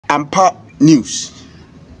Ampa News.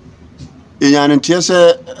 In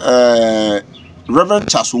Reverend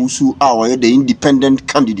Owusu, the independent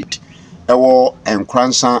candidate,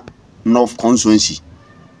 Nkoranza North constituency,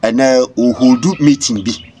 and we will do meeting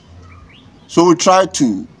B. So we try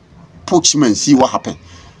to poach him and see what happened.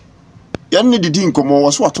 Yanni the Dinkomo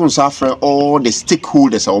was what on suffer all the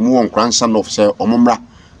stakeholders or more Nkoranza North say Omumra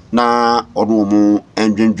na Odomo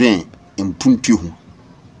and Drain in Puntu.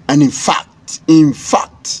 And in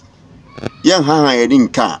fact, young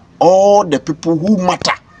Hanka, all the people who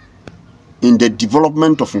matter in the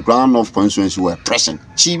development of Nkoranza North constituency were present.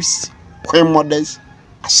 Chiefs, queen mothers,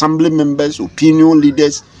 assembly members, opinion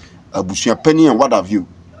leaders, Abusia Penny, and what have you.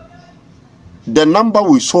 The number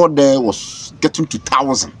we saw there was getting to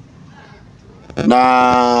 1,000.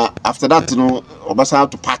 Now, after that, Obasa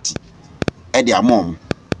had to party at their mom.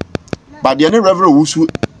 But the other Reverend Owusu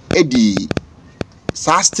at the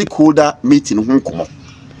stakeholder meeting in Hong Kong.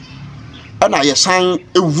 And I assign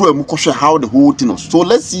how the whole thing was. So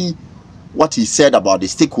let's see what he said about the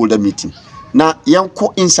stakeholder meeting. Now,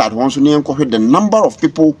 Yanko inside once the number of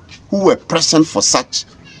people who were present for such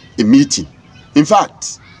a meeting. In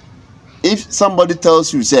fact, if somebody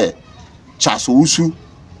tells you, say, Owusu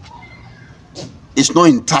is not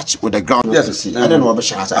in touch with the ground, yes, I don't know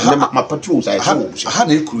about my patrols. I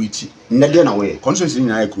had a creative. Nadian away. Conscience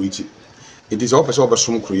in I creative. It is always over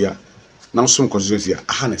some Korea. Now some constituency.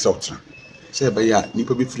 I had a sort. Say, but yeah,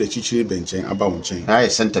 Nipo be free teaching bench about chain. I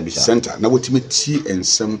center. Now what tea and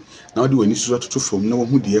some now do any sort to from no one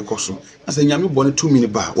who dear cosso. As a young boy 2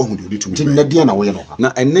 minute bar, what would you do to me? Nadian away.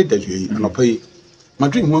 Now I need that you and I pay my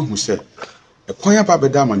dream one who said a quiet papa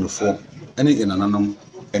dam on your phone, any in an unknown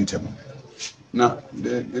enter. Now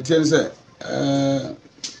the tell say,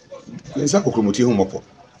 it's a cocomuti homopo,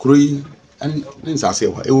 Crui and then say,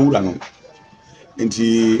 Ewuran. And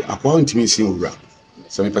the appointment me see Ura.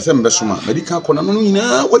 So, person Bessoma, medical corner,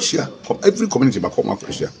 what year from every community back home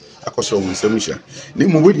after year. I cost over 7 years.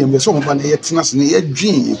 Name William, the song of an etnas near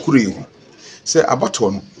Jean, Korea. Say a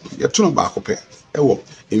baton, your tune back up,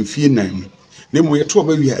 in fear name. Name we are 2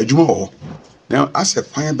 baby a Jumo. Now, as a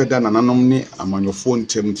fire better than anomaly among your phone,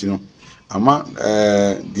 Timotino. Ama,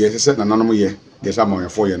 the SSN anomaly, there's some on your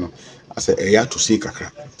 4 year. I said, a year to see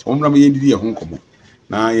Kaka. Omrami India Hong Kong.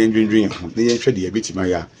 Now, I enjoy drinking, they entered the bit my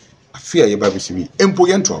ya. I fear you baby see me.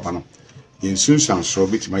 Empoyant to Abano. In soon sounds so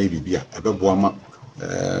bit my baby. I bet Boama,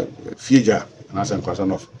 Fija, and as I'm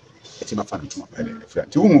crossing off. It's my fun to my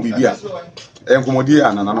friend. To whom be here. Encomodia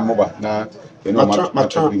and another mobile. Now, you know,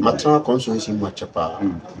 Matra constituency much apart.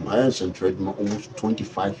 My ancient trade almost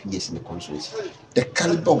 25 years in the constituency. The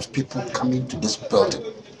caliber of people coming to this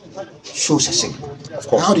building shows a thing. Of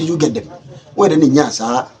course. How did you get them? Where the Nias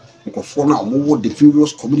are, for now, move the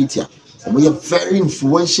various community. We are very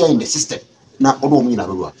influential in the system. Now, all me na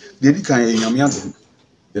ruwa. The can yamian.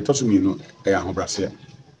 The touch me no. I am Brazil.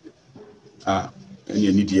 And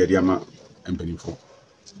you need the area and penny for.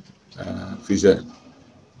 Fizer.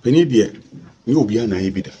 Penny dear, you be an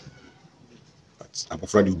ibida. But I'm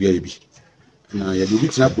afraid you be a bee. Now you be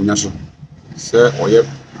snap on yaso. Sir, or ye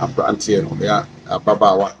a brantier or ya a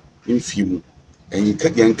babawa in few. And you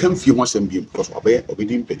can come few once and be because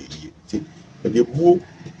obeying penny. But you poor.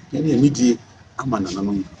 Any immediate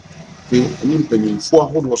Amananum. The penny 4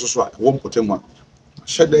 hold was also at 1.1.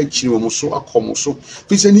 Shadow Chinomoso, a comoso.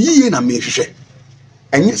 This and ye and a meshe.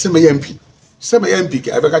 And yet, some MP. Some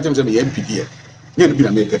MP, I got him some MP here. Never been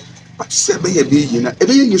a maker. But said by a being a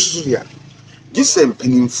being here. This same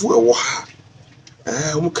penny 4 war.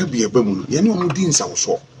 Who can be a boom? Anyone deans our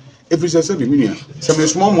saw. Every 7 million. Some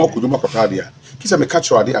small more could do make a party. Kiss a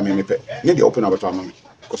catch or I may pay. Near the open of a time.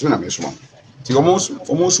 Because when I'm a small.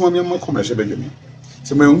 Almost 1 million more commercial Benjamin.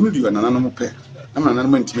 So, my own do an animal pair. I'm an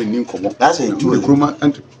animal to be that's it. To the Gruma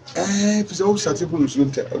and it's all such a good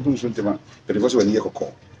but it was when you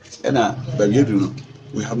call. And but you do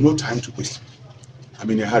we have no time to waste.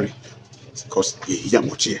 I'm in a hurry because young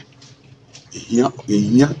or chair. Young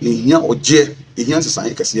or chair, a young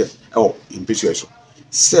society oh, in pictures.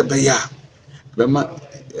 Sebaya, Bema,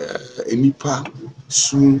 any pa.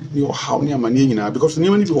 Soon your how near my name now because the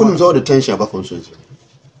name is all the tension about constituency.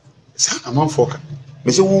 Son, I'm on for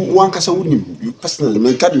Mister one casa wouldn't you personally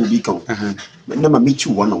make you become. But never meet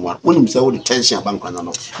you 1-on-1. Wouldn't say all the tension about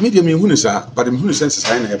Granano. Medium in but in who sense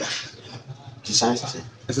I never. Besides,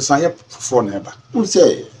 it's a sign for never. Who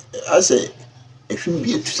say, I say, if you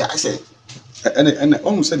be to I say, and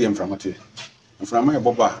almost said him from a tea. And from my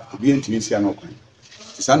Boba, be in Tunisia no coin.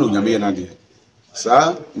 Sano Yamay and idea.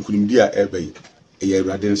 Sir, including dear Airway. A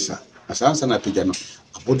radensa, as answer na pijano,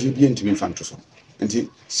 a body be intimate fantasy. nti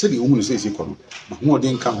sɛdeɛ wohu no sɛ ɛsi kɔ no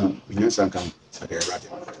mahoɔden ka ho nyansa nka ho sɛdeɛ ɛwurade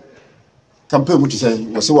campaign mu to say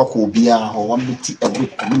was a wako biya or one meeting every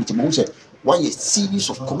community mo say why a series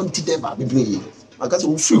of community there ba bebre because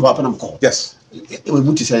we free happen am call yes we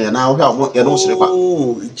mu to say now we have you know say ba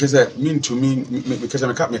just mean to me because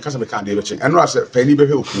me can't dey be check and no say pani be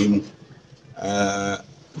hwe okunu mu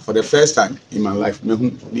for the first time in my life me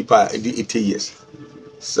hu nipa 80 years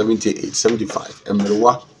 78 75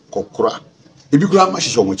 emerewa kokora ebi kura ma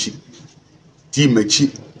hyehyɛ omochi ti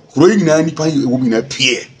machi kuro nyina nipa ewu bi na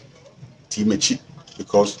pie ti machi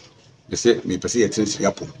because they say me pese ye tin siri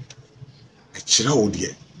apo e kira wo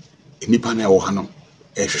de nipa na e wo hanom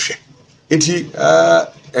e hwehwe enti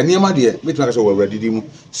eniema de metuma ka so wo awradi mu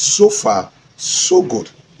so far so good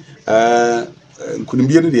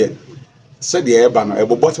nkunimbi no de said the eba no e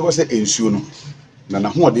bobot was say ensuo no na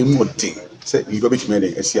ho ode mu ode say nipa betime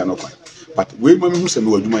de asia no kwan but we ma me hu say me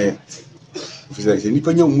wadwuma ye fi say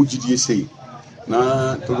nipa nya mu gidie sei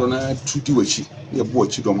na todo na tudi wachi ye bo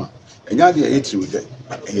wachi doma enya de e tiri de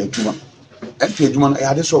e adwuma e adwuma no e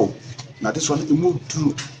ade so na de so no mu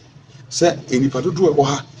duru say enipa dodo e wo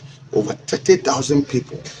ha over 30,000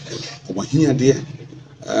 people omo hia de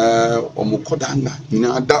omo kodanga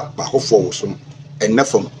nyina da ba hofo wo so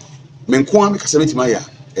enafam menko am kasa betima ya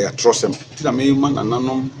e trosem ti na me man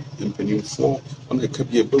nanom empanimfo ona ka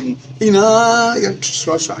bia bam ina ya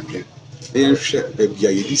troso ake e hwe ba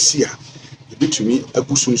bia ye disia e bitumi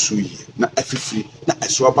agusunsu yi na afifiri na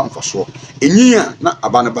eso aba mfaso enyia na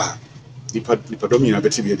aba ne ba nipa domi na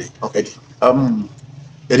beti bia de okay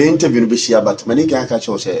the interview no be share but many can catch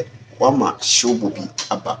us say wama show bobi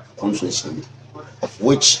aba constituency of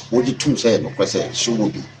which would you two say no question show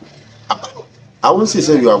bobi aba I won't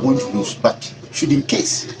say you are going to lose, but should in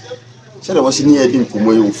case. So there was in here doing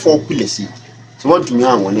for 4 pillars. So what to me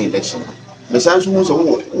on one election? The science was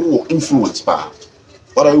influence power.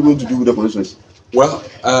 What are you going to do with the constituency? Well,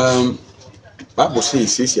 Bible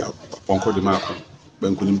says here, Ponko de Marco,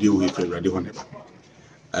 when couldn't deal with a radio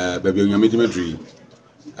never. Baby, you made me dream.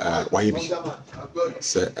 Why be?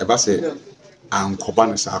 Sir, ever say, I'm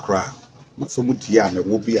Cobanas Accra. For mutia me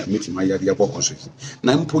will be a meeting my yard about conscience.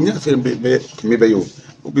 Na mponya fe me be yo.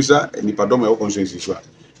 Obisa nipa do me conscience so a.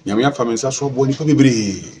 Nyame afa me nsa so bo nipa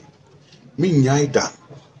bebre. Me nyai da.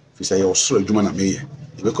 Fi say o soro adwuma na me ye.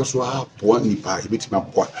 E be koso a po nipa e betima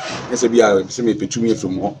po. Ese bia se me petumi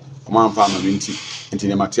efum ho. O ma mfa ma me nti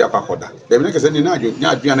ne mate akwakoda. Da me kese ni na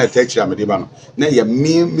adwuma na ta kira me de ba no. Na ye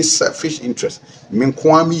me selfish interest. Me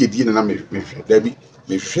nko am ye die na me hwe. Da bi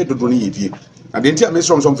me hwe dodo ne ye die. And the entire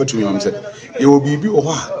mission from to me, said, you will be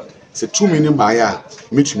or say 2 million maya,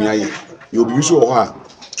 meet me. You will be so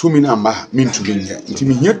 2 million mean to be here. Until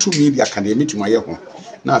me here to me, the academy to my home.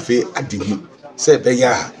 Now, I did me say,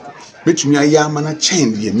 Beya, meet me a yamana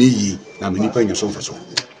chain, ye me, now many penny so for so.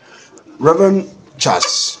 Reverend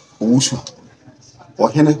Charles Owusu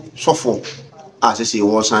or Henry Sofo, as I say,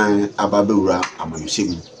 was sign Ababura among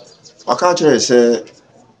you. Our culture is a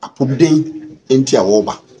pub day into a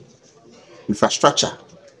woba. Infrastructure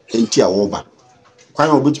enti awoba kwan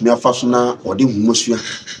obetumi afasona ode humosua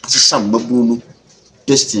asesam mabunu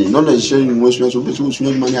destiny no na share humosua so betumi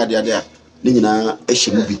usua mani ade a ne nyina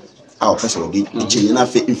ehye bi a opesa ode chenye na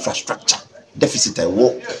fe infrastructure deficit I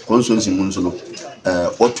wo constituency mu nso no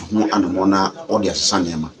otu hu anamo na ode asesa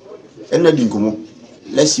nema enna di nkomo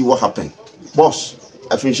let's see what happen boss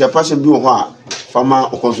afinsha passion bi wo ho a fama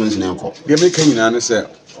constituency na enko de me kan nyina ne se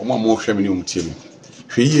omo mo hwe me ne umtie me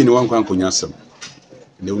hwe yi ne wankwan konya asem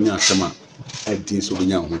ne unya asem a edi so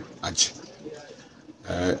benya ho age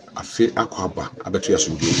afi akwaba abeto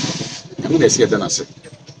yasomdwe nyame na esi eda na se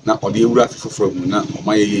na ode ewura foforo mu na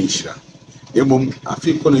omaye ye nhira emom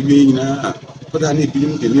afi kono wie nyina koda na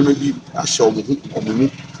ebinim de nema bi ahye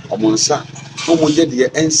omonsa omo je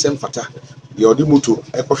de ensem fata de ode moto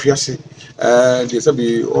ekohwe ase de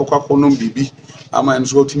sabi okwakonom bibi ama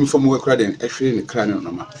enso otimi fom wekra den ehwe ne kra ne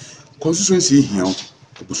noma constituency hian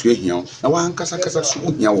obusu hian na wankasa kasa so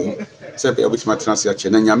hian wo se be obitima transi ache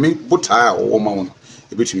na nyame botaa wo ma wo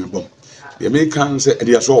ebetimi bom the American say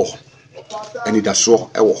ediaso enidaso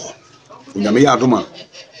ewo nyame ya adoma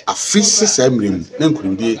afisi semrem na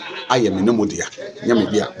nkurumdie ayeme ne modia nyame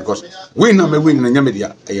bia because we na me we na nyame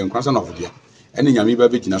dia ayen kwansa na odia ene nyame ba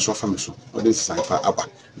begina so fa me so ode sipa aba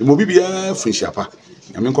ne mo bibia friendship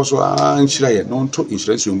nyame nkoso anhira ye no nto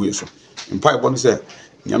insurance ngwe so mpa ebo no say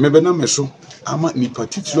nyame be na me so ama ni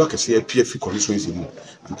particular kase apia fi constituency mu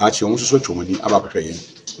antachi won so twomani aba behwe ye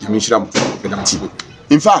nyame nhira mo be na tibe.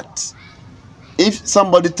 In fact, if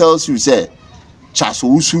somebody tells you say Charles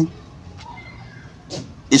Owusu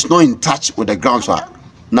is not in touch with the ground,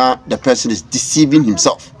 now the person is deceiving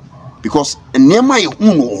himself. because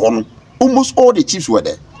almost all the chiefs were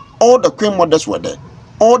there, all the queen mothers were there,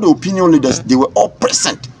 all the opinion leaders, they were all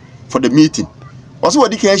present for the meeting. Also,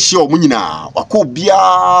 what they can share munina, wako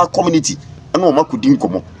bia community, and no makudin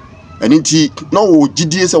komo. And indeed, no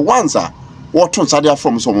GDS once what sadia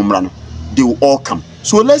from some they will all come.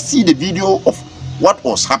 So let's see the video of what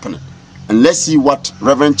was happening, and let's see what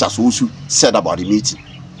Reverend Owusu said about the meeting.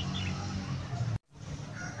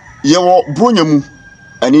 Yewo bronyamu,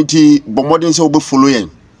 and indeed, bomodin so be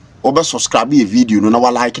following, or subscribe a video, no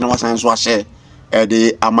like no was share.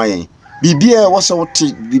 The amayen bibia was what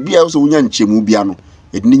bibia was unyan chemu biano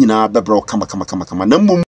it nina bebro kama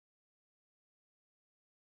namum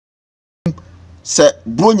se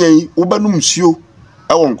bronye ubanum sio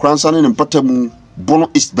ewon Nkoranza ne mpatamu bono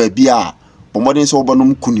east babia bomodin se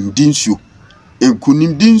ubanum kunim dinsuo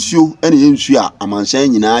enkunim dinsuo ene ensuo a amansan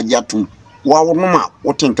nyina ajatum wa wonoma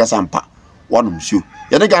wotenka sampa wanum suo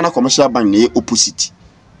yede Ghana commercial bank ne opposite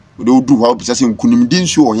we do how be say enkunim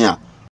dinsuo ho ya